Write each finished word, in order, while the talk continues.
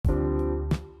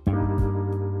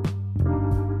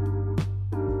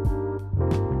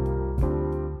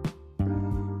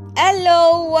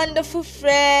Hello, wonderful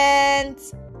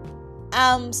friends.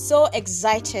 I'm so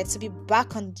excited to be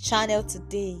back on the channel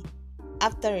today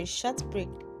after a short break.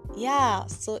 Yeah,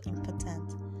 so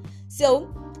important. So,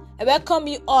 I welcome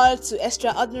you all to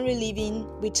Extraordinary Living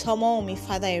with Tomomi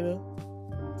Fadairo.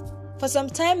 For some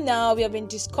time now, we have been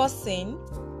discussing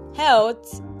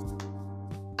health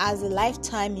as a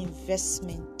lifetime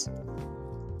investment.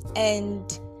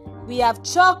 And we have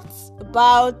talked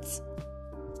about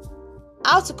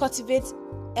how to cultivate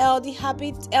healthy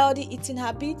eating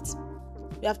habits.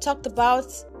 We have talked about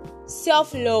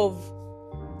self-love.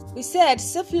 We said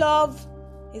self-love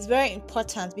is very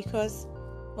important because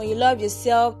when you love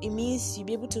yourself, it means you'll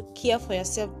be able to care for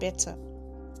yourself better.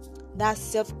 That's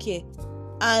self-care.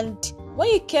 And when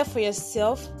you care for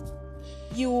yourself,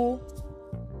 you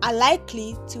are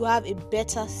likely to have a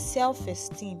better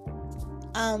self-esteem.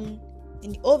 In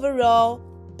the overall,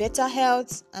 better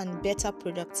health and better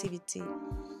productivity.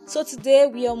 So today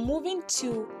we are moving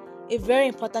to a very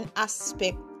important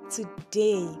aspect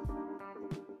today.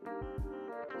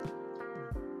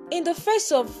 In the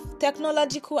face of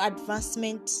technological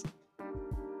advancement,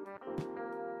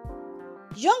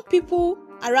 young people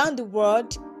around the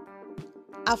world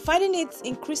are finding it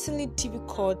increasingly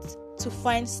difficult to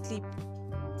find sleep.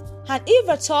 And if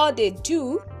at all they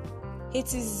do,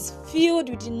 it is filled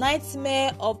with the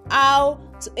nightmare of how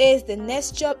to ace the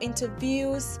next job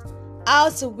interviews, how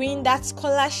to win that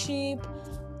scholarship,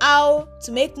 how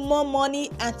to make more money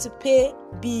and to pay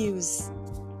bills.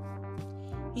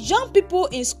 Young people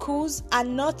in schools are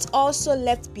not also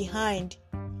left behind.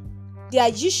 They are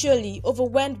usually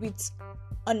overwhelmed with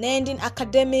unending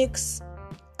academics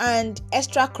and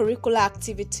extracurricular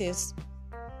activities.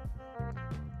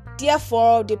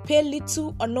 Therefore, they pay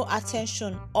little or no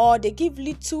attention, or they give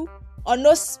little or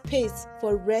no space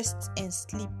for rest and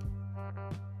sleep.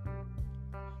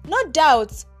 No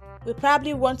doubt, we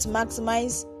probably want to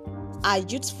maximize our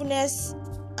youthfulness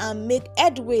and make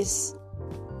headways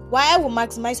while we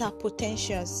maximize our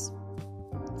potentials.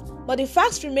 But the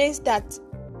fact remains that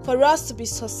for us to be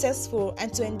successful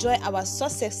and to enjoy our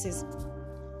successes,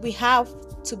 we have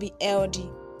to be healthy.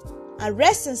 And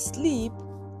rest and sleep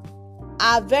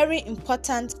are very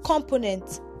important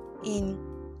components in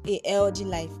a healthy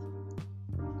life.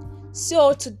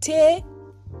 So today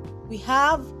we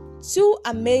have two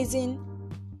amazing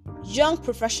young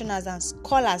professionals and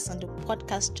scholars on the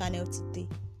podcast channel today.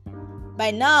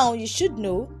 By now you should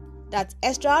know that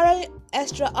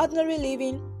Extraordinary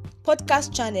Living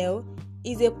podcast channel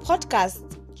is a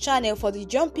podcast channel for the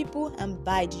young people and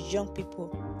by the young people.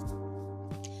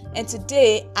 And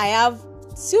today I have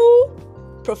two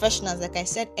professionals, like I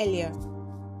said earlier.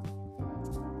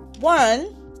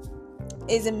 One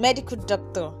is a medical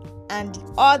doctor and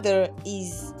the other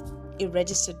is a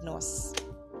registered nurse.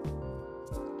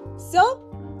 So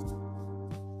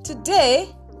today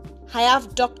I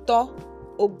have Dr.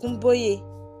 Ogumboye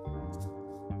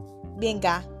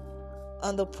Benga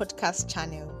on the podcast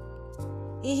channel.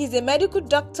 He is a medical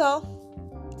doctor,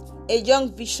 a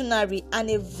young visionary, and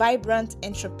a vibrant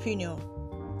entrepreneur.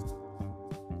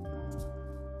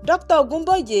 Dr.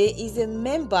 Ogumboye is a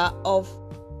member of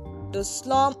the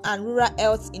Slum and Rural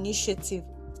Health Initiative,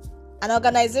 an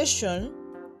organization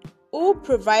who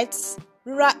provides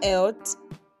rural health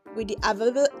with the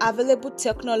available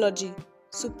technology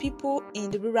to people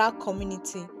in the rural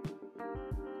community.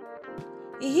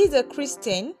 He is a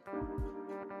Christian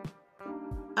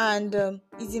and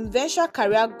his eventual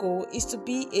career goal is to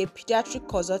be a pediatric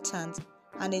consultant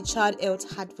and a child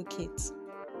health advocate.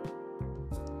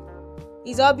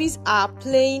 His hobbies are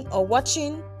playing or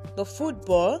watching the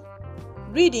football,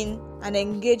 reading, and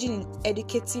engaging in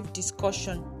educative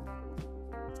discussion.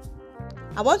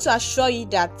 I want to assure you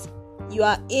that you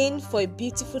are in for a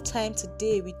beautiful time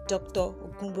today with Dr.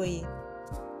 Ogumboye.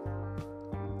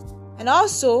 And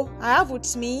also, I have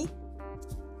with me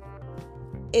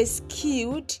a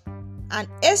skilled and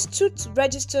astute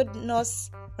registered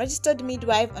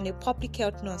midwife and a public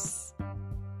health nurse,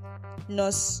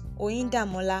 Nurse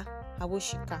Oyindamola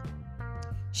Awoshika.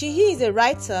 She is a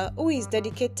writer who is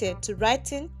dedicated to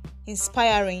writing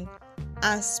inspiring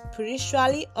and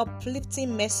spiritually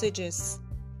uplifting messages.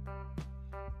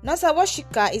 Nurse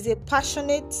Awoshika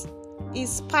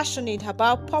is passionate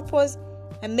about purpose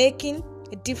and making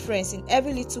a difference in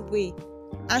every little way,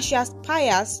 and she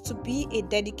aspires to be a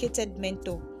dedicated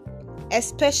mentor,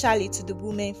 especially to the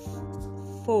women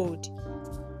fold,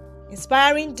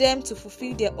 inspiring them to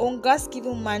fulfill their own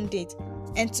God-given mandate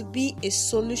and to be a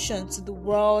solution to the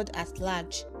world at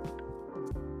large.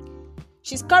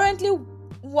 She's currently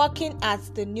working at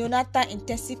the neonatal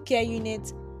intensive care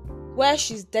unit where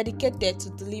she's dedicated to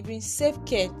delivering safe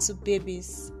care to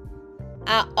babies.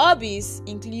 Her hobbies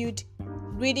include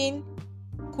reading,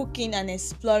 cooking, and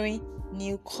exploring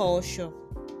new culture.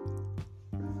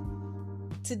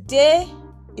 Today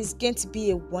is going to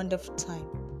be a wonderful time.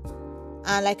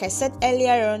 And like I said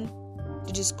earlier on,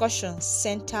 the discussion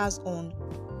centers on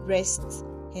rest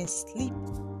and sleep.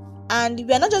 And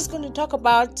we are not just going to talk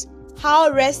about how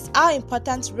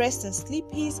important rest and sleep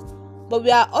is, but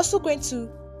we are also going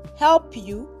to help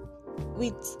you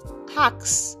with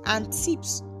hacks and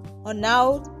tips on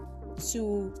how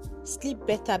to sleep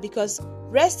better, because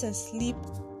rest and sleep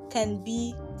can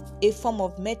be a form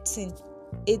of medicine.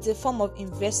 It's a form of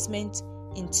investment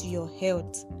into your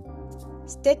health.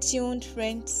 Stay tuned,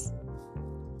 friends.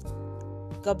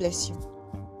 God bless you.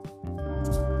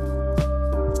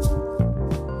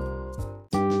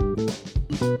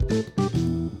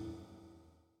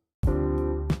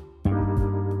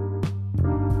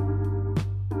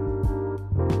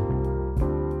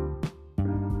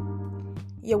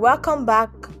 You're welcome back,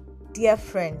 dear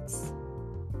friends.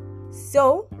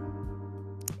 So,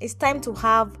 it's time to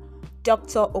have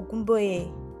Dr. Ogumboye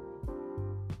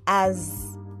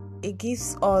as he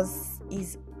gives us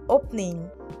his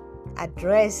opening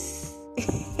address.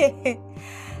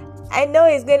 I know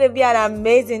it's going to be an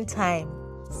amazing time.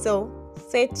 So,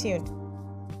 stay tuned.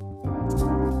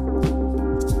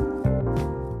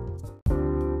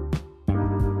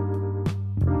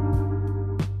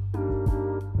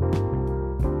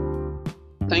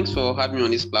 Thanks for having me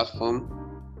on this platform.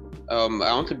 I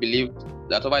want to believe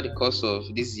that over the course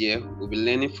of this year, we'll be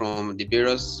learning from the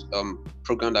various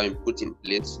programs that we put in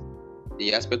place,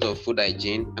 the aspect of food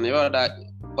hygiene, and every other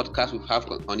podcast we have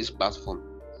on this platform.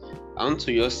 I want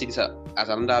to just see this as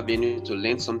another avenue to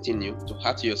learn something new, to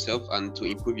add to yourself, and to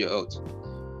improve your health.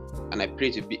 And I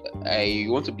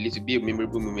want to believe to be a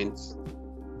memorable moment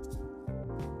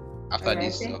after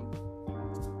this.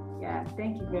 Yeah,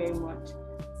 thank you very much.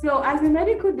 So, as a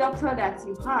medical doctor that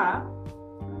you are,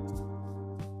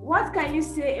 what can you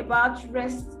say about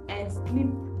rest and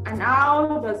sleep, and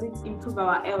how does it improve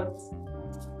our health?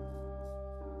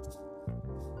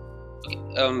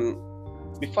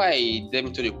 Before I delve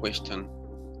into the question,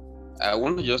 I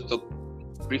want to just talk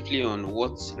briefly on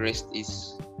what rest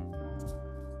is.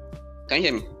 Can you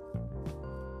hear me?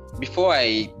 Before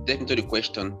I delve into the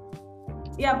question.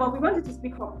 Yeah, but we want you to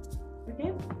speak up.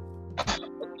 Okay?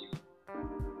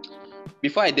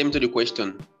 Before I delve into the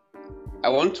question, I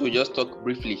want to just talk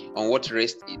briefly on what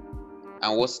rest is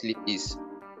and what sleep is,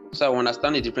 so I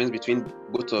understand the difference between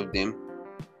both of them.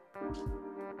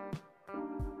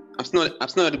 I'm still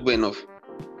not good enough.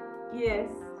 Yes.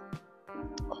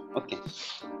 Okay.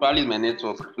 Probably my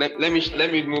network. Let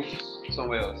me move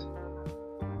somewhere else.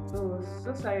 Oh,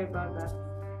 so sorry about that.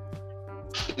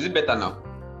 Is it better now?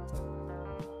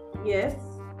 Yes.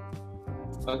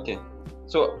 Okay.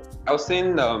 So I was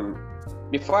saying,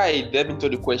 before I delve into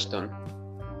the question,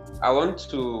 I want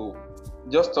to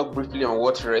just talk briefly on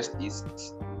what rest is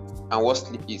and what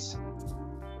sleep is.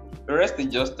 Rest is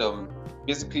just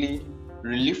basically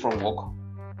relief from work,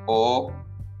 or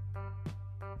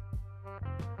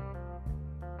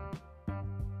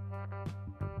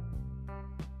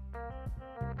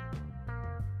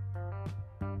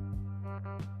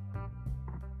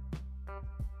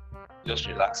just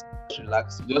relax,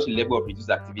 just level of reduced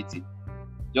activity,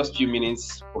 just few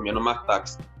minutes from your normal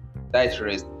tasks. That is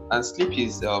rest. And sleep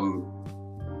is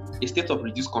a state of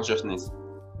reduced consciousness,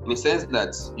 in the sense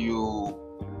that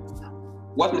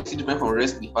what makes it different from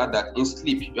rest is the fact that in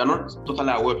sleep, you are not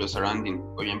totally aware of your surrounding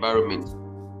or your environment.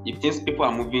 If things people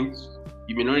are moving,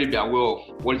 you may not really be aware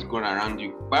of what is going around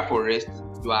you. But for rest,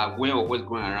 you are aware of what's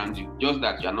going around you, just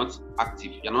that you are not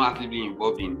active, you are not actively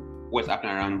involved in what's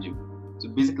happening around you. So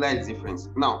basically, it's the difference.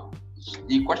 Now,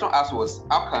 the question asked was,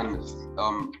 how can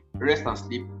rest and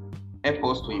sleep help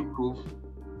us to improve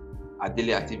our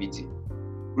daily activity?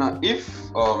 Now,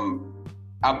 if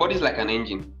our body is like an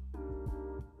engine,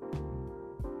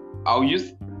 I'll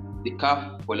use the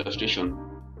car for illustration.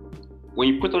 When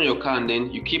you put on your car and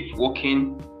then you keep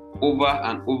walking over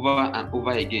and over and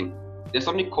over again, there's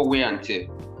something called wear and tear.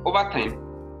 Over time,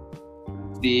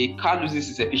 the car loses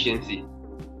its efficiency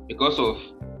because of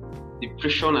the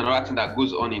friction and other thing that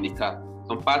goes on in the car.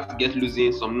 Some parts get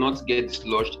loosened, some nuts get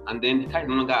dislodged, and then the car is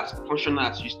no longer as functional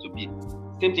as it used to be.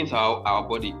 Same thing to our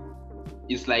body.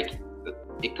 It's like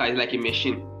a car is like a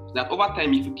machine. That over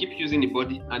time, if you keep using the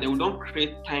body and then we don't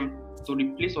create time to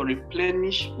replace or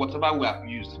replenish whatever we have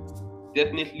used,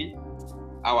 definitely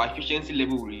our efficiency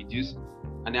level will reduce,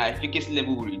 and our efficacy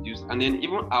level will reduce, and then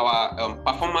even our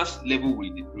performance level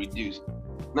will reduce.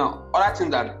 Now, other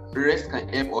things that rest can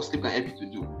help or sleep can help you to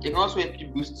do, it can also help you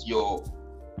boost your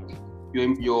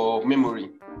memory.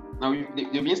 Now,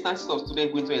 there'll be instances of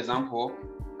students going to exam hall,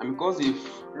 and because they've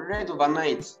read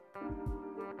overnight,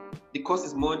 the course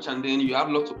is much, and then you have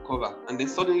lots to cover, and then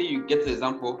suddenly you get to the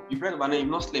exam hall, you've read overnight, you've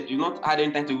not slept, you've not had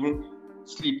any time to even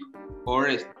sleep or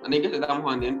rest, and then you get to the exam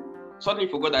hall, and then suddenly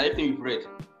you forgot that everything you've read,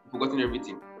 you've forgotten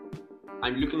everything.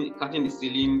 And looking, catching the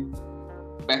ceiling,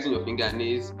 biting your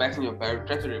fingernails, biting your barrel,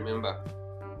 try to remember,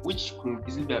 which could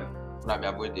easily be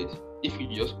avoided if you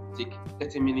just take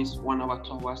 30 minutes, 1 hour,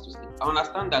 2 hours to sleep. I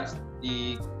understand that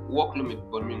the workload may be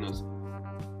voluminous.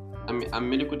 I'm a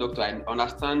medical doctor. I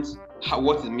understand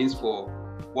what it means for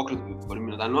workload to be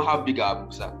voluminous. I know how big our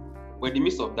books are. But in the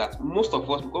midst of that, most of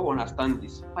us, because we understand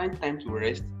this, find time to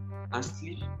rest and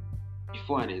sleep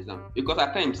before an exam. Because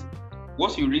at times,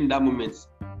 what you read in that moment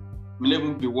will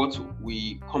even be what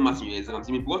we come at in your exams.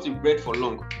 It may be what you've read for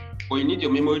long, but you need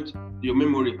your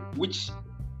memory, which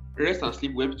rest and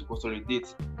sleep will help you to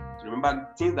consolidate, to remember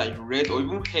things that you read or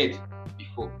even heard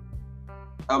before.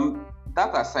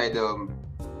 That aside,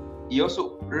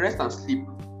 rest and sleep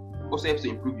also helps to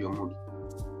improve your mood.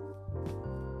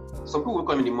 Some people will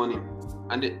come in the morning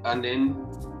and then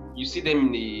you see them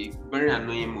in a very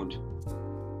annoying mood,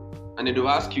 and then they'll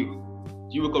ask you,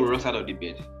 do you wake up and rush out of the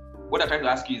bed? What I'm trying to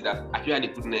ask you is that have you had a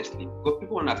good night's sleep? Because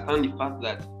people understand the fact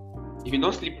that if you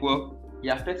don't sleep well, it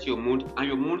affects your mood, and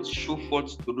your mood show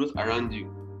forth to those around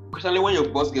you. Especially when your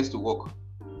boss gets to work,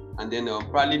 and then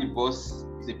probably the boss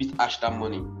is a bit harsh that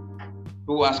morning.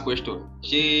 People ask questions.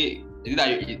 Is it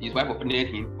that his wife offended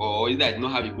him, or is it that he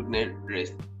not have a good night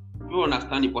rest? People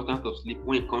understand the importance of sleep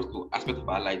when it comes to aspects of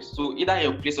our lives. So either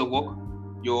your place of work,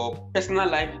 your personal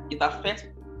life, it affects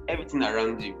everything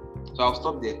around you. So I'll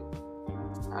stop there.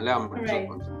 Right.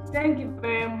 Thank you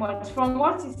very much. From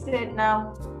what you said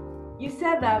now, you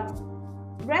said that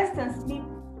rest and sleep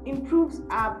improves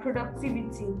our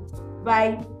productivity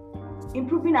by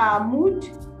improving our mood,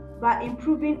 by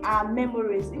improving our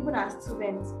memories, even as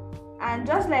students. And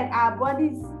just like our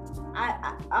bodies,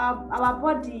 our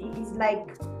body is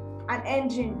like an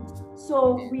engine.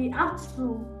 So we have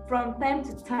to, from time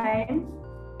to time,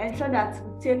 ensure that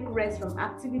we take rest from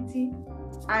activity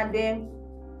and then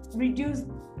reduce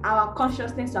our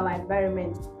consciousness to our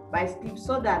environment by sleep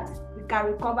so that we can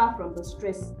recover from the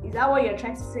stress. Is that what you're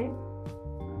trying to say?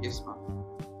 Yes, ma'am.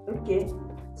 Okay.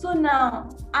 So now,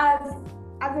 as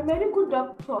a medical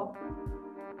doctor,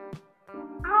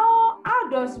 how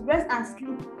does rest and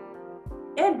sleep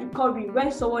aid recovery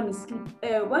when someone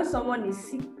is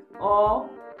sick or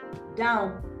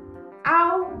down?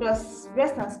 How does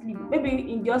rest and sleep,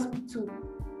 maybe in the hospital,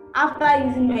 after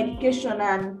using medication,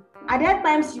 and at that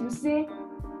times you will say,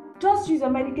 just use your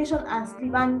medication and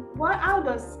sleep, and how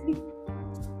does sleep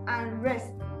and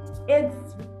rest aid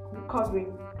recovery?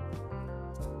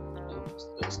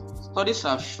 Studies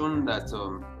have shown that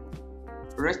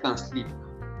rest and sleep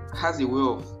has a way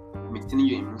of maintaining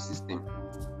your immune system.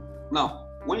 Now,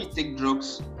 when you take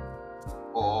drugs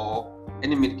or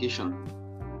any medication,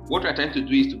 what you're trying to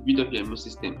do is to build up your immune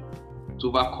system to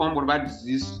overcome whatever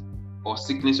disease or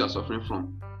sickness you're suffering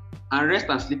from. And rest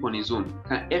and sleep on its own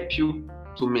can help you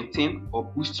to maintain or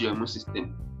boost your immune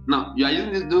system. Now, you are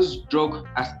using those drugs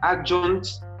as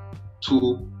adjuncts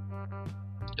to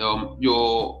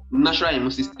your natural immune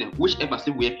system, which help and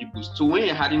sleep will help you boost. So when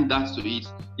you're adding that to it,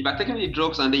 if you're taking the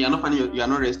drugs and then you're not finding you are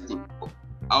not resting,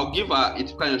 I'll give a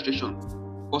typical illustration.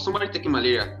 For somebody taking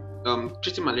malaria,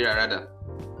 treating malaria rather,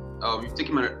 you're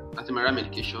taking anti-malaria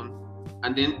medication,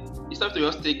 and then instead of to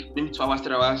just take maybe 2 hours,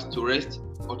 3 hours to rest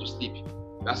or to sleep,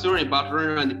 you are still running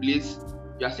around the place.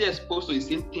 You are still exposed to the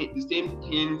same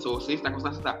things or same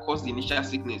circumstances that cause the initial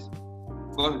sickness.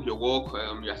 Because of your work,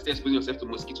 you are still exposing yourself to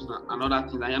mosquitoes and other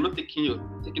things, and you are not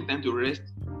taking time to rest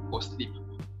or sleep.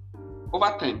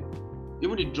 Over time,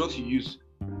 even the drugs you use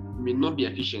may not be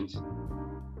efficient.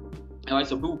 And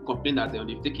some people complain that they've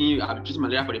been treating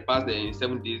malaria for the past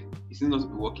 7 days, it seems not to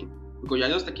be working. Because you are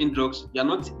just taking drugs, you are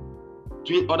not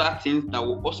doing other things that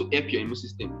will also help your immune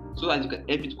system, so that you can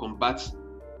help it to combat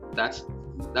that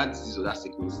disease or that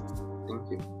sickness.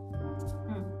 Thank you.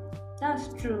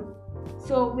 That's true.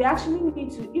 So we actually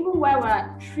need to, even while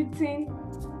we're treating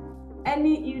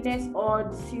any illness or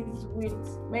disease with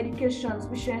medications,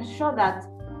 we should ensure that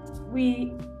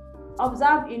we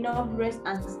observe enough rest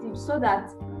and sleep so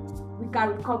that we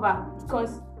can recover.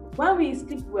 Because when we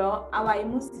sleep well, our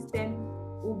immune system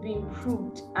will be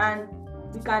improved and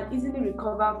we can easily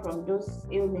recover from those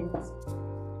ailments.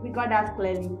 We got that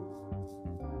clearly.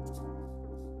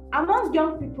 Among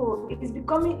young people, it is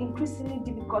becoming increasingly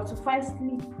difficult to find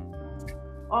sleep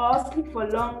or sleep for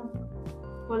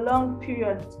for long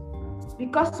periods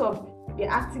because of the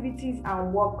activities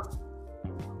and work.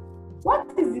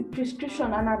 What is the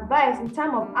prescription and advice in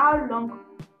terms of how long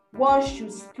one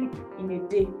should sleep in a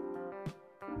day?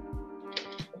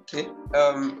 Okay.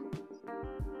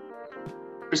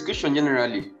 Prescription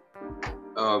generally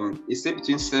is say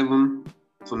between 7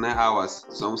 to 9 hours.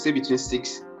 Some will say between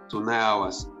 6 to 9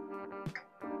 hours.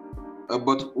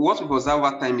 But what we observe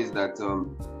over time is that a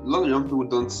lot of young people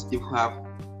don't even have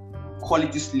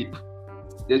quality sleep.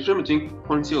 There's a difference between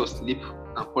quantity of sleep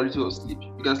and quality of sleep.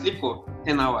 You can sleep for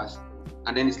 10 hours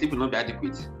and then the sleep will not be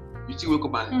adequate. You still wake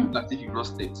up and look as if you've not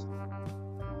slept.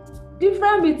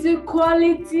 Difference between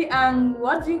quality and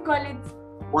what do you call it?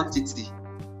 Quantity.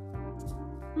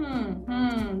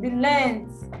 The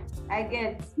length. I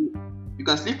get. You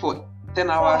can sleep for 10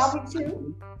 hours.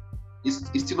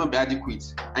 It's still not be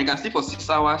adequate. And you can sleep for 6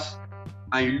 hours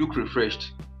and you look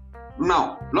refreshed.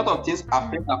 Now, a lot of things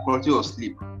affect our quality of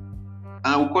sleep.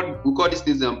 And we call these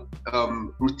things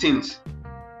routines.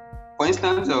 For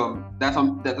instance, there's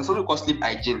something called sleep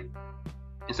hygiene.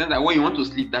 In the sense that when you want to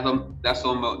sleep, there's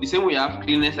some the same way you have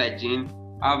cleanliness hygiene,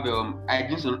 have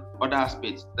hygiene on other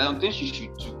aspects. There are some things you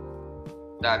should do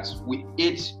that will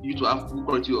aid you to have good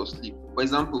quality of sleep. For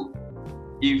example,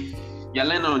 if you're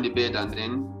lying on the bed and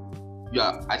then you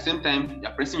are at the same time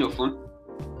you're pressing your phone,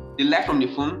 the light from the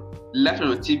phone, the light from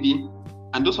your TV,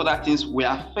 and those other things will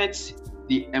affect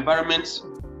the environment.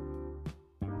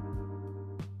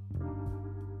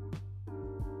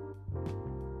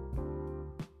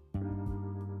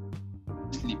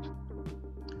 Sleep,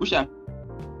 which are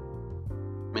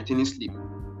maintaining sleep.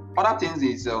 Other things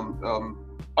is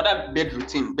other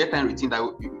bedtime routine that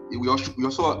we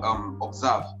also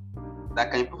observe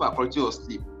that can improve our quality of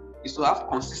sleep is to have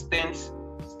consistent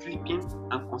sleeping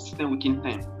and consistent waking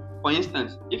time. For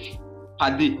instance, if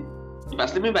per day, if you're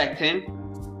sleeping by 10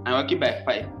 and waking by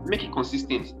 5, make it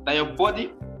consistent. That your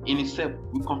body in itself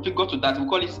will configure to that. We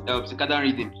call it circadian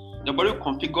rhythm. Your body will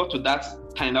configure to that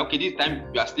time. Okay, this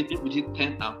time you are sleeping between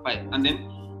 10 and 5. And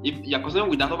then if you are concerned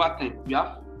with that over time, you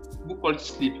have good quality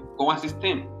sleep. But once it's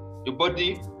 10, your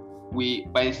body will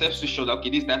by itself switch on that, okay,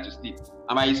 this is time to sleep.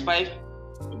 And by it's 5,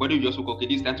 your body will just wake up, okay,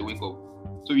 this is time to wake up.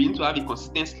 So you need to have a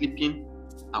consistent sleeping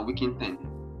and waking time.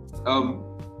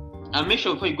 And make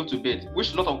sure before you go to bed,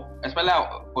 which especially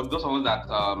for those of us that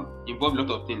involve a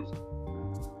lot of things.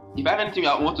 If you have anything you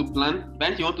want to plan, if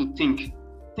anything you want to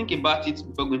think about it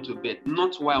before going to bed,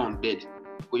 not while on bed,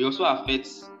 but it also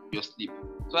affects your sleep.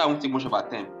 So I won't take much of our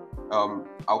time.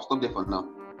 I'll stop there for now.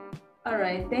 All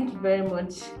right, thank you very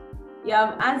much. You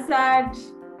have answered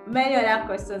many other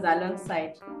questions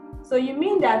alongside. So you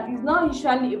mean that it's not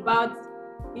usually about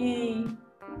the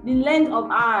length of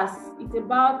hours, it's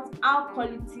about how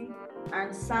quality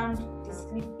and sound the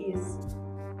sleep is.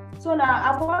 So now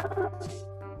I want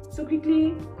to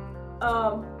quickly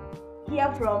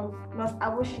hear from Nurse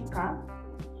Aboshika.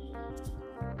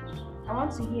 I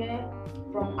want to hear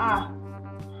from her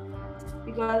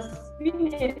because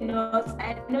being a nurse,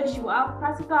 I know she will have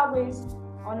practical ways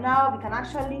on how we can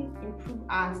actually improve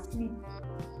our sleep.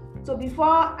 So before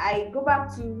I go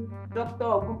back to Dr.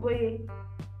 Ogunboye,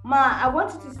 Ma, I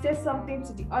want you to say something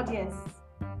to the audience.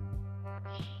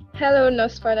 Hello,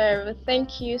 Nurse Father.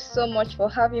 Thank you so much for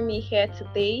having me here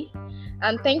today.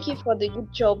 And thank you for the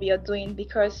good job you're doing,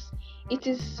 because it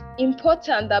is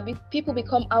important that people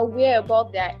become aware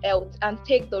about their health and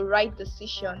take the right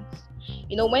decisions.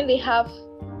 You know, when they have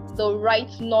the right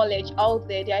knowledge out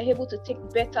there, they are able to take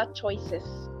better choices.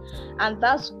 And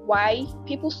that's why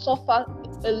people suffer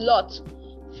a lot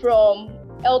from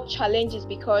health challenges,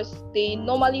 because they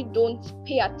normally don't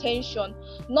pay attention.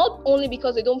 Not only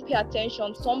because they don't pay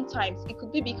attention, sometimes it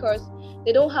could be because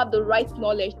they don't have the right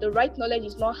knowledge. The right knowledge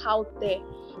is not out there.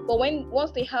 But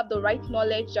once they have the right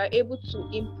knowledge, they're able to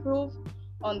improve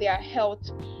on their health.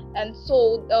 And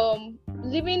so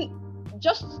living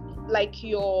just like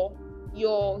your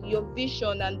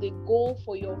vision and the goal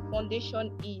for your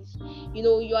foundation is, you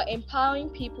know, you are empowering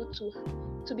people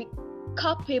to be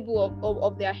capable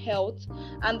of their health.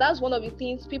 And that's one of the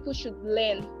things people should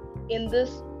learn in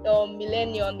this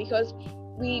millennium, because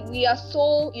we are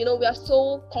so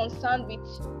concerned with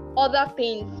other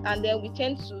things, and then we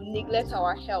tend to neglect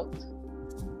our health.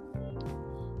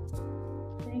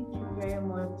 Thank you very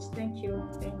much. Thank you.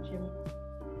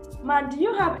 Ma, do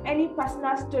you have any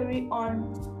personal story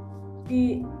on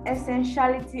the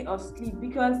essentiality of sleep?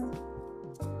 Because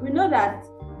we know that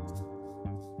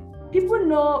people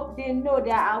know,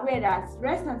 they are aware that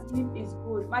rest and sleep is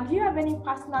good. But do you have any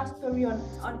personal story on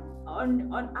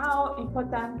how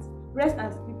important rest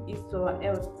and sleep is to our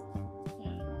health?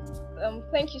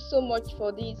 Thank you so much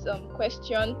for this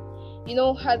question.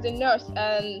 as a nurse,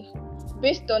 and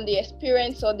based on the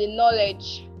experience or the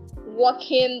knowledge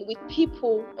working with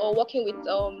people or working with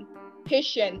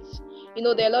patients, there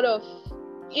are a lot of,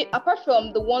 apart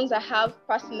from the ones I have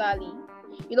personally,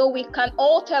 we can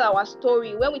all tell our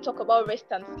story when we talk about rest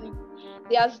and sleep.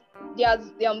 There's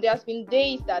been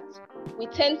days that we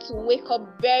tend to wake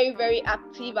up very, very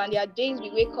active, and there are days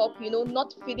we wake up,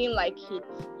 not feeling like it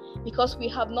because we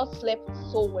have not slept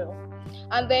so well.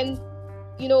 And then,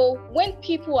 when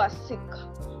people are sick,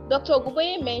 Dr.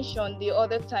 Ogunboye mentioned the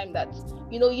other time that,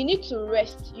 you need to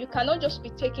rest. You cannot just be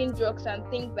taking drugs and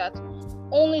think that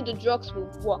only the drugs will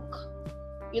work.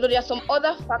 There are some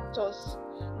other factors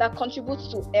that contribute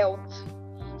to health.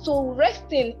 So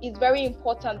resting is very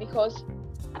important, because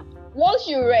once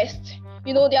you rest,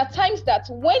 there are times that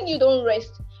when you don't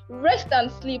rest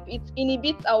and sleep, it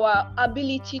inhibits our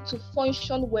ability to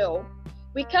function well.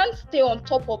 We can't stay on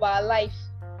top of our life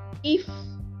if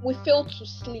we fail to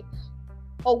sleep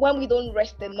or when we don't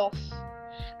rest enough.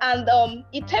 And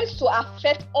it tends to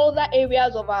affect other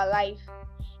areas of our life.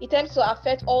 It tends to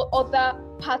affect all other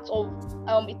parts of,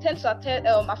 it tends to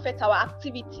affect our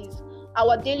activities,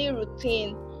 our daily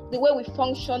routine, the way we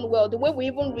function well, the way we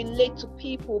even relate to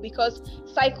people, because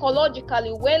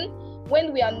psychologically,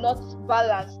 when we are not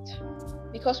balanced,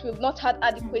 because we've not had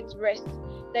adequate rest,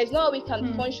 there's no how we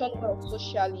can function well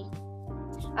socially.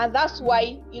 And that's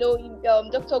why,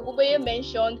 Dr. Ogunboye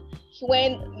mentioned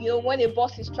when a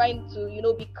boss is trying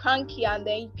to, be cranky, and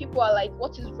then people are like,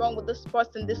 what is wrong with this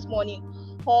person this morning?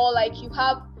 Or like you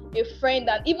have a friend,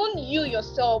 and even you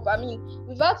yourself,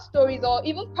 we've had stories, or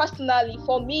even personally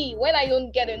for me, when I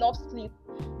don't get enough sleep,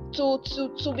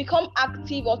 to become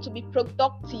active or to be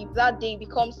productive that day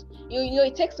becomes,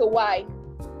 it takes a while.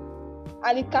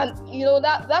 And it can,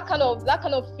 that kind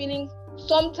of feeling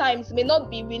sometimes may not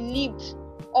be relieved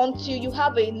until you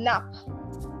have a nap.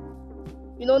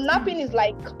 Napping is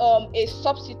like a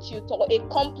substitute or a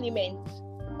complement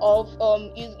of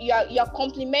you are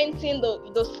complementing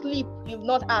the sleep you've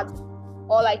not had,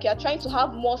 or like you're trying to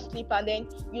have more sleep, and then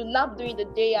you nap during the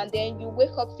day, and then you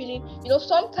wake up feeling,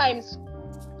 sometimes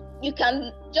you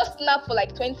can just nap for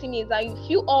like 20 minutes and you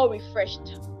feel all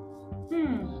refreshed.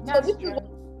 So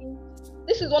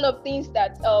this is one of the things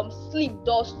that sleep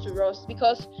does to us,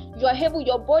 because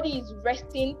your body is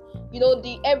resting.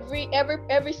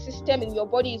 Every system in your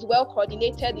body is well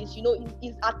coordinated, is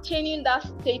attaining that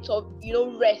state of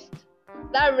rest,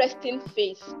 that resting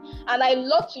phase. And I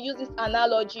love to use this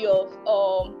analogy of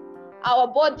our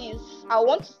bodies. I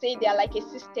want to say they are like a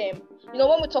system.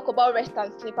 When we talk about rest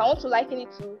and sleep, I want to liken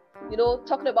it to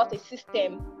talking about a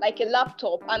system like a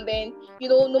laptop. And then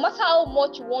no matter how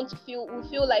much you want to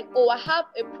feel like, oh, I have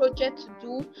a project to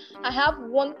do, I have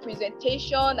one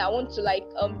presentation, I want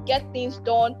to get things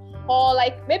done. Or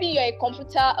like maybe you're a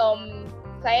computer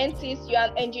scientist, you're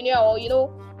an engineer, or you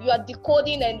are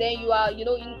decoding, and then you are in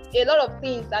a lot of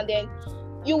things, and then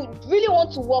you really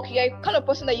want to work. You're a kind of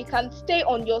person that you can stay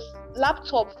on your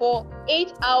laptop for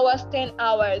 8 hours, 10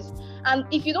 hours, and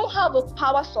if you don't have a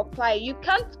power supply, you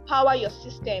can't power your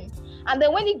system, and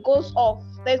then when it goes off,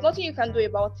 there's nothing you can do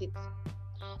about it.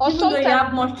 Or even though you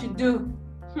have much to do,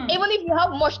 even if you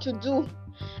have much to do,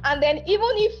 and then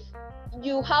even if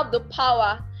you have the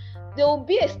power, there will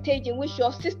be a stage in which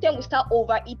your system will start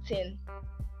overeating.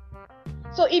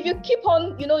 So if you keep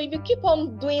on,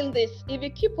 doing this, if you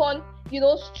keep on,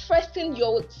 stressing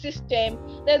your system,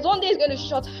 there's one day it's going to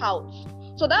shut out.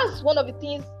 So that's one of the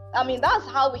things, that's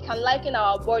how we can liken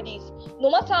our bodies. No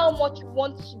matter how much we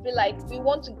want to be like, we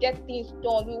want to get things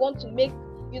done, we want to make,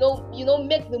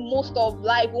 make the most of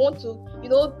life, we want to,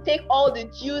 take all the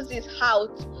juices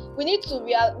out. We need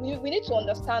to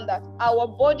understand that our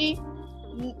bodies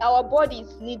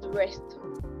need rest.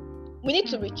 We need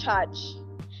to recharge,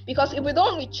 because if we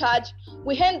don't recharge,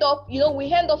 we end up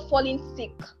falling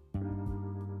sick.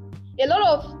 A lot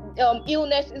of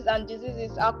illnesses and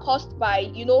diseases are caused by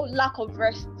lack of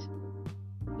rest.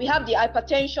 We have the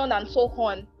hypertension and so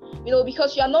on,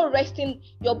 because you are not resting,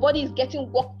 your body is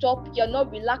getting worked up, you're not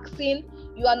relaxing,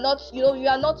 you are not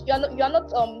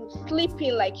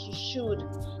sleeping like you should.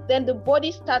 Then the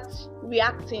body starts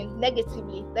reacting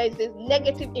negatively. There is this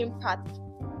negative impact.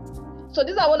 So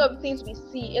these are one of the things we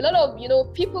see. A lot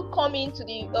of people come into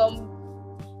the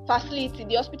facility,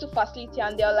 the hospital facility,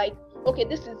 and they're like, okay,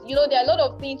 this is there are a lot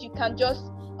of things you can just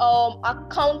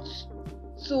account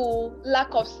to lack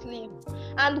of sleep.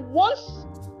 And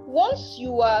once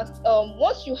you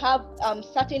have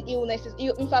certain illnesses,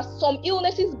 in fact some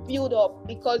illnesses build up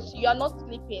because you are not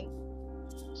sleeping.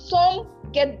 Some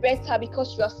get better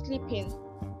because you are sleeping.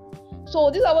 So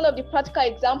these are one of the practical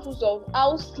examples of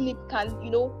how sleep can,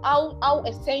 how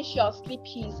essential sleep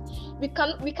is. We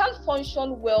can't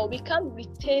function well, we can't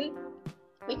retain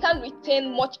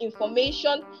much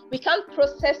information, we can't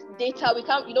process data, we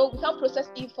can't process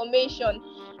information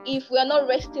if we are not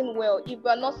resting well, if we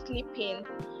are not sleeping.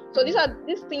 So these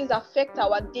things affect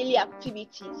our daily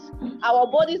activities. Our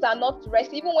bodies are not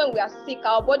resting. Even when we are sick,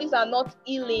 our bodies are not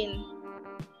healing.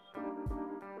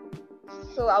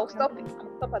 So I'll stop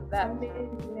at that.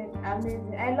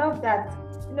 Amazing. I love that.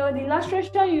 The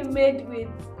illustration you made with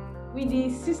the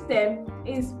system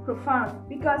is profound,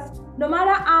 because no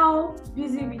matter how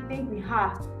busy we think we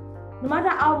are, no matter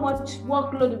how much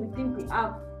workload we think we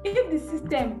have, if the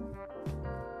system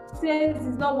says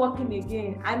it's not working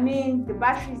again, the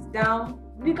battery is down,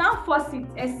 we can't force it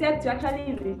except to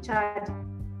actually recharge.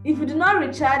 If you do not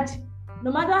recharge,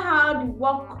 no matter how the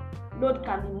workload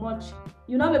can be much,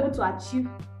 you'll not be able to achieve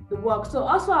the work. So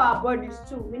also our bodies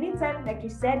too, we need time, like you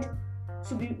said,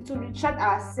 to recharge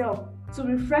ourselves, to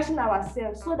refreshing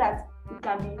ourselves, so that we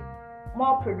can be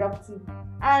more productive.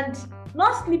 And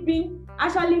not sleeping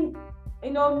actually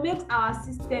makes our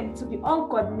system to be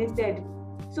uncoordinated,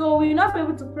 so we will not be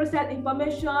able to process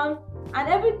information, and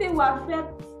everything will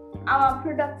affect our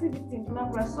productivity in the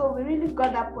long run. So we really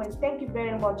got that point. Thank you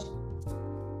very much.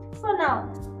 So now,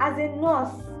 as a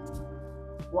nurse,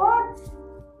 what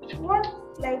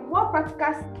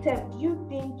practical steps do you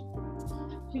think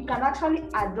we can actually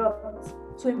adopt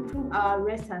to improve our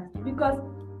rest and sleep? Because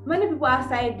many people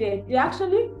outside there, they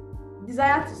actually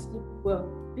desire to sleep well.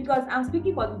 Because I'm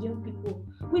speaking for the young people,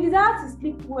 we desire to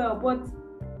sleep well, but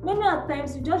many of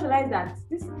times we just realize that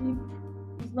this sleep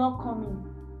is not coming.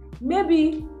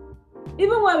 Maybe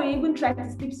even when we even try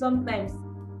to sleep, sometimes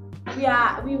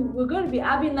we're going to be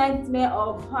having nightmare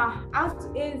of how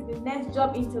to ace the next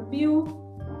job interview,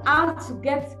 how to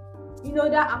get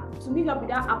to meet up with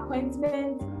that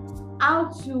appointment, how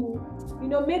to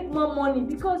make more money,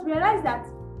 because we realize that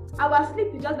our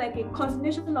sleep is just like a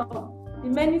continuation of the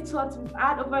many thoughts we've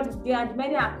had over the day and the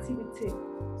many activities.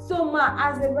 So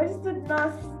as a registered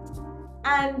nurse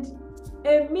and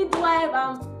a midwife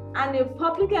and a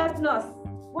public health nurse,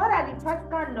 what are the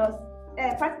practical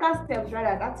steps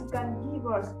that you can give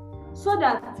us so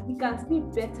that we can sleep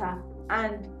better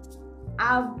and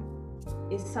have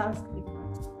a sound sleep?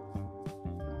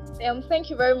 Thank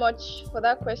you very much for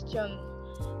that question.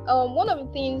 One of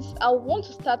the things I want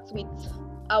to start with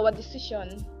our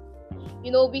decision.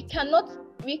 We can't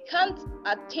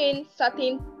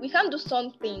do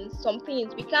some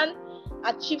things, we can't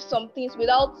achieve some things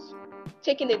without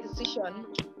taking a decision.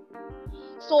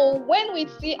 So when we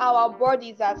see our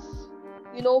bodies as,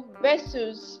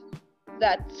 vessels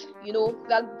that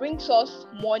brings us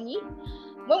money,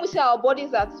 when we see our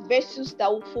bodies as vessels that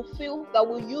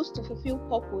will use to fulfill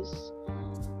purpose,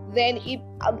 then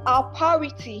our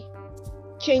priority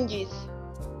changes.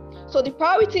 So the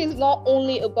priority is not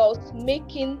only about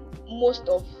making most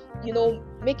of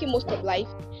life.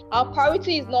 Our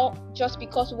priority is not just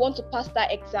because we want to pass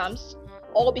that exams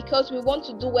or because we want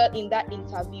to do well in that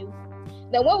interview.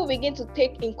 Then when we begin to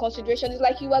take in consideration, it's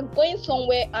like you are going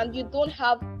somewhere and you don't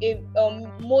have a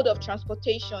mode of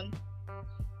transportation.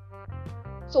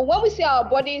 So when we see our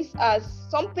bodies as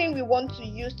something we want to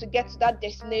use to get to that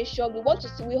destination, we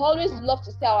always love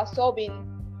to see ourselves in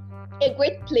a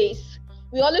great place.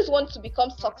 We always want to become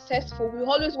successful. We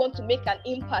always want to make an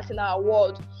impact in our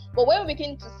world. But when we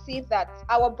begin to see that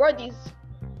our bodies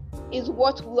is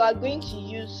what we are going to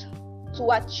use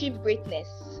to achieve greatness,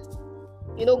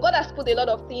 God has put a lot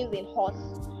of things in us,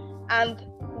 and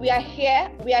we are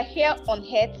here on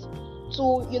earth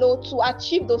to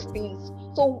achieve those things.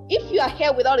 So if you are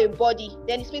here without a body,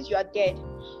 then it means you are dead.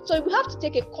 So we have to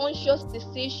take a conscious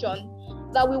decision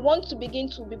that we want to begin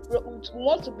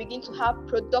to have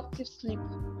productive sleep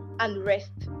and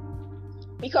rest.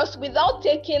 Because without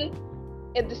taking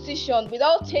a decision,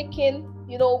 without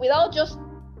just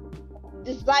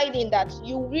deciding that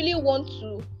you really want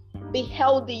to be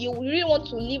healthy, you really want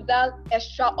to live that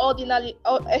extraordinary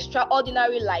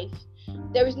life,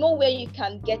 there is nowhere you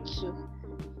can get to.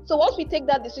 So once we take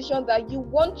that decision that you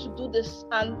want to do this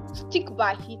and stick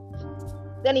by it,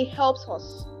 then it helps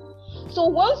us. So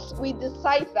once we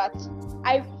decide that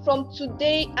from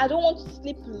today I don't want to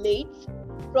sleep late,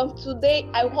 from today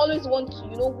I always want to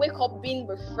wake up being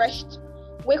refreshed,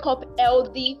 wake up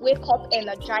healthy, wake up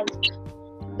energized,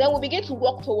 then we begin to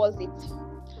work towards it.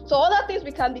 So other things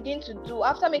we can begin to do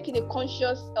after making a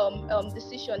conscious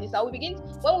decision is that when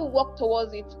we work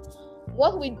towards it,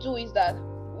 what we do is that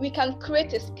we can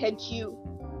create a schedule.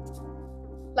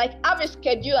 Like have a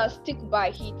schedule and stick by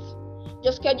it.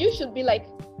 Your schedule should be like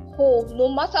oh, no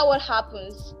matter what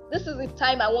happens, this is the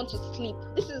time I want to sleep.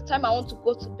 This is the time I want to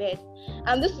go to bed.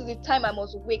 And this is the time I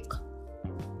must wake.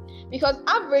 Because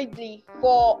averagely,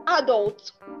 for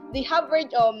adults, the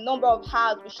average number of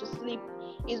hours we should sleep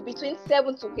is between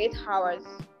 7 to 8 hours.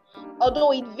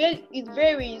 Although it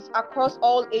varies across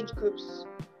all age groups.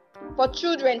 For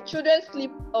children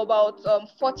sleep about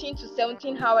 14 to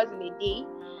 17 hours in a day.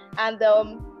 And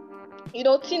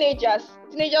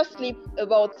teenagers sleep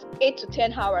about 8 to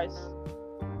 10 hours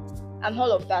and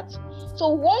all of that. So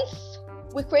once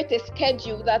we create a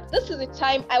schedule that this is the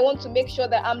time I want to make sure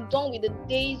that I'm done with the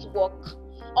day's work,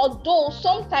 although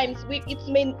sometimes it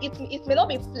may not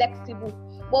be flexible,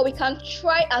 but we can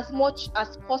try as much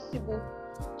as possible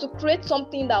to create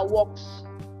something that works.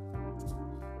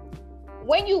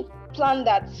 When you plan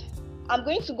that I'm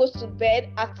going to go to bed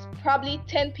at probably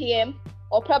 10 p.m.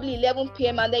 or probably 11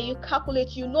 p.m. and then you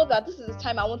calculate, you know that this is the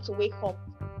time I want to wake up,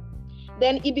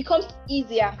 then it becomes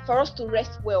easier for us to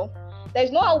rest well. There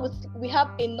is no how we have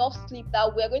enough sleep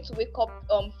that we are going to wake up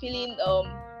feeling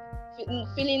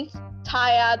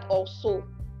tired or so.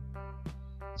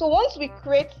 So once we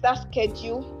create that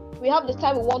schedule, we have the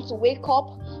time we want to wake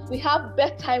up, we have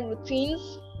bedtime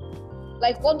routines,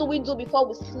 like what do we do before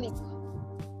we sleep?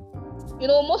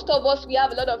 Most of us, we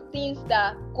have a lot of things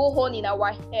that go on in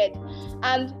our head,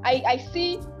 and I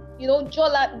see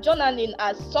journaling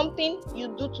as something you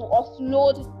do to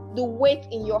offload the weight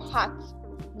in your heart,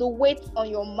 the weight on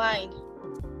your mind.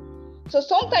 So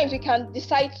sometimes we can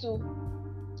decide to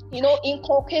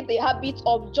inculcate the habit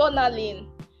of journaling.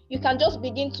 You can just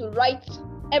begin to write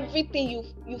everything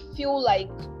you feel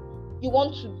like you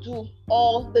want to do,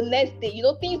 or the next day,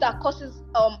 things that causes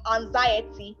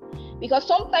anxiety. Because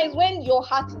sometimes when your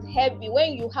heart is heavy,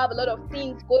 when you have a lot of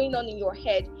things going on in your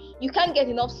head, you can't get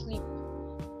enough sleep,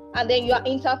 and then you are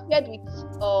interfered with,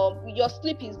 your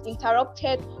sleep is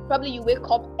interrupted. Probably you wake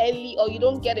up early, or you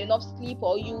don't get enough sleep,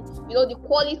 or the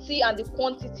quality and the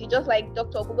quantity, just like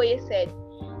Dr. Ogoboye said,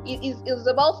 it is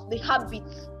about the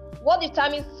habits. What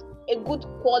determines a good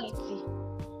quality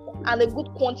and a good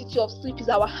quantity of sleep is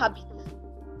our habits.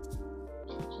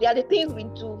 They are the things we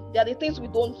do, they are the things we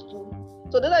don't do.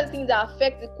 So those are the things that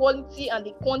affect the quality and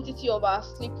the quantity of our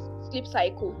sleep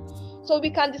cycle. So we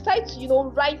can decide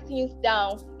to, write things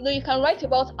down. You can write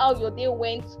about how your day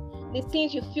went, the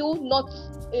things you feel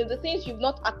the things you've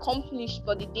not accomplished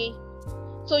for the day.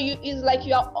 So it's like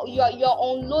you are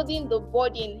unloading the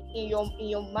burden in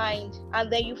your mind, and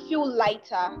then you feel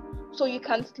lighter, so you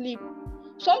can sleep.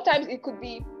 Sometimes it could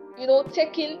be,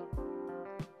 taking,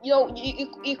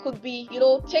 it could be,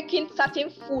 taking certain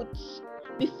foods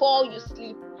before you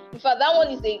sleep. In fact, that one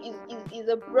is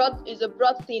a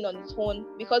broad thing on its own,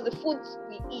 because the foods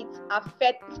we eat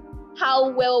affect how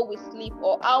well we sleep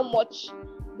or how much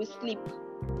we sleep.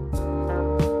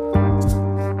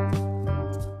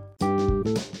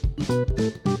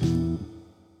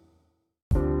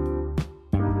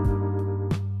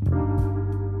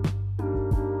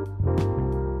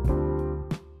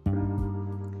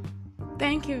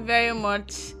 Thank you very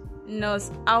much,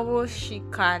 Nurse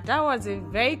Awoshika. That was a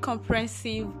very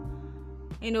comprehensive,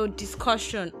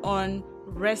 discussion on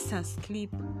rest and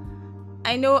sleep.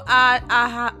 I know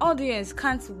our audience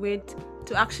can't wait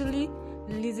to actually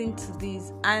listen to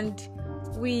this, and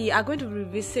we are going to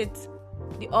revisit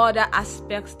the other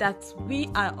aspects that we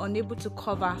are unable to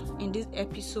cover in this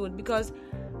episode, because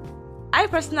I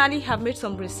personally have made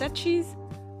some researches,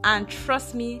 and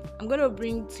trust me, I'm going to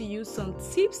bring to you some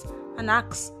tips and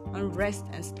hacks on rest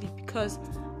and sleep, because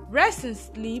rest and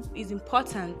sleep is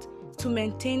important to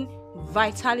maintain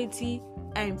vitality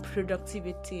and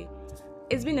productivity.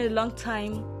 It's been a long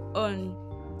time on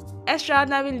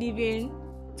Extraordinary Living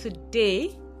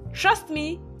today. Trust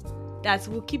me that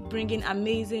we'll keep bringing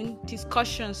amazing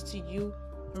discussions to you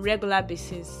on a regular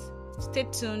basis. Stay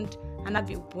tuned and have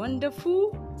a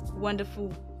wonderful,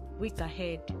 wonderful week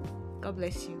ahead. God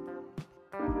bless you.